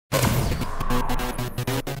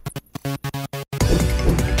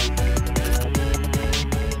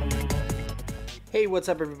Hey, what's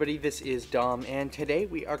up everybody? This is Dom, and today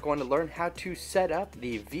we are going to learn how to set up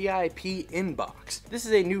the VIP inbox. This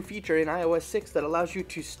is a new feature in iOS 6 that allows you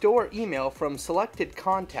to store email from selected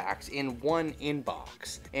contacts in one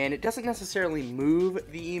inbox. And it doesn't necessarily move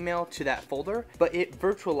the email to that folder, but it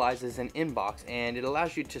virtualizes an inbox and it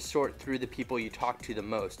allows you to sort through the people you talk to the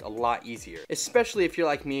most a lot easier. Especially if you're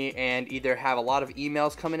like me and either have a lot of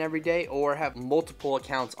emails coming every day or have multiple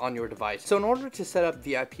accounts on your device. So in order to set up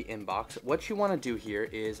VIP inbox, what you want to do here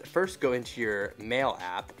is first go into your Mail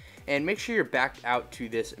app and make sure you're backed out to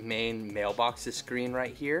this main Mailboxes screen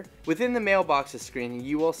right here. Within the Mailboxes screen,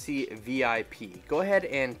 you will see VIP. Go ahead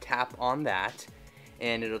and tap on that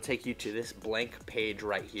and it'll take you to this blank page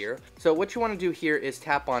right here. So what you want to do here is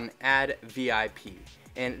tap on Add VIP.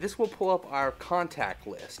 And this will pull up our contact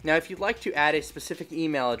list. Now if you'd like to add a specific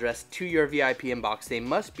email address to your VIP inbox, they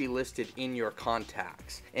must be listed in your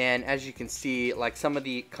contacts. And as you can see, like some of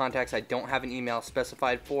the contacts I don't have an email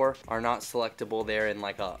specified for are not selectable. They're in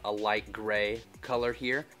like a light gray color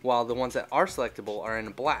here, while the ones that are selectable are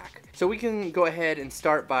in black. So we can go ahead and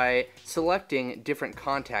start by selecting different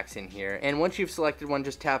contacts in here. And once you've selected one,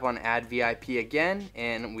 just tap on Add VIP again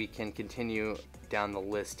and we can continue down the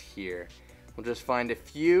list here. We'll just find a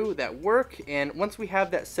few that work, and once we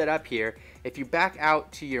have that set up here, if you back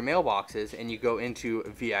out to your mailboxes and you go into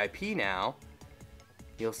VIP now,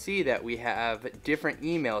 you'll see that we have different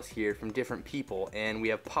emails here from different people, and we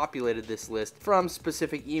have populated this list from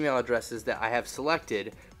specific email addresses that I have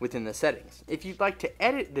selected within the settings. If you'd like to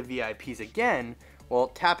edit the VIPs again, well,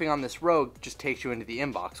 tapping on this row just takes you into the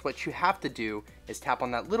inbox. What you have to do is tap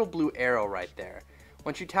on that little blue arrow right there.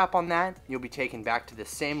 Once you tap on that, you'll be taken back to the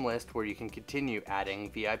same list where you can continue adding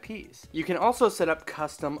VIPs. You can also set up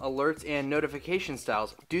custom alerts and notification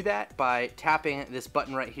styles. Do that by tapping this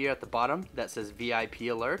button right here at the bottom that says VIP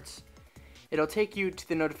alerts. It'll take you to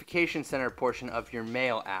the notification center portion of your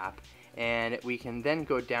Mail app, and we can then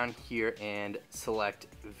go down here and select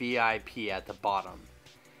VIP at the bottom.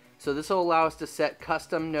 So this will allow us to set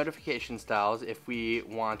custom notification styles. If we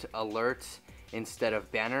want alerts instead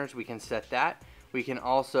of banners, we can set that. We can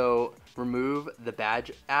also remove the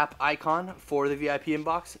badge app icon for the VIP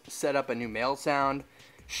inbox, set up a new mail sound,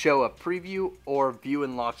 show a preview, or view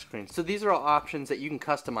and lock screen. So these are all options that you can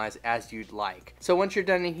customize as you'd like. So once you're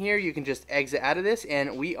done in here, you can just exit out of this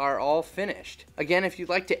and we are all finished. Again, if you'd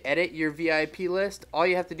like to edit your VIP list, all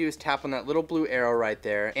you have to do is tap on that little blue arrow right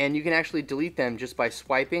there, and you can actually delete them just by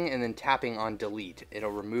swiping and then tapping on delete.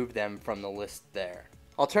 It'll remove them from the list there.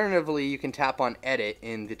 Alternatively, you can tap on edit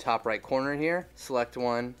in the top right corner here, select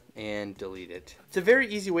one, and delete it. It's a very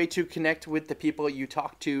easy way to connect with the people you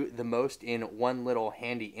talk to the most in one little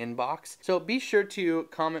handy inbox. So be sure to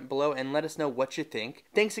comment below and let us know what you think.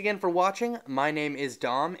 Thanks again for watching. My name is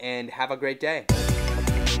Dom, and have a great day.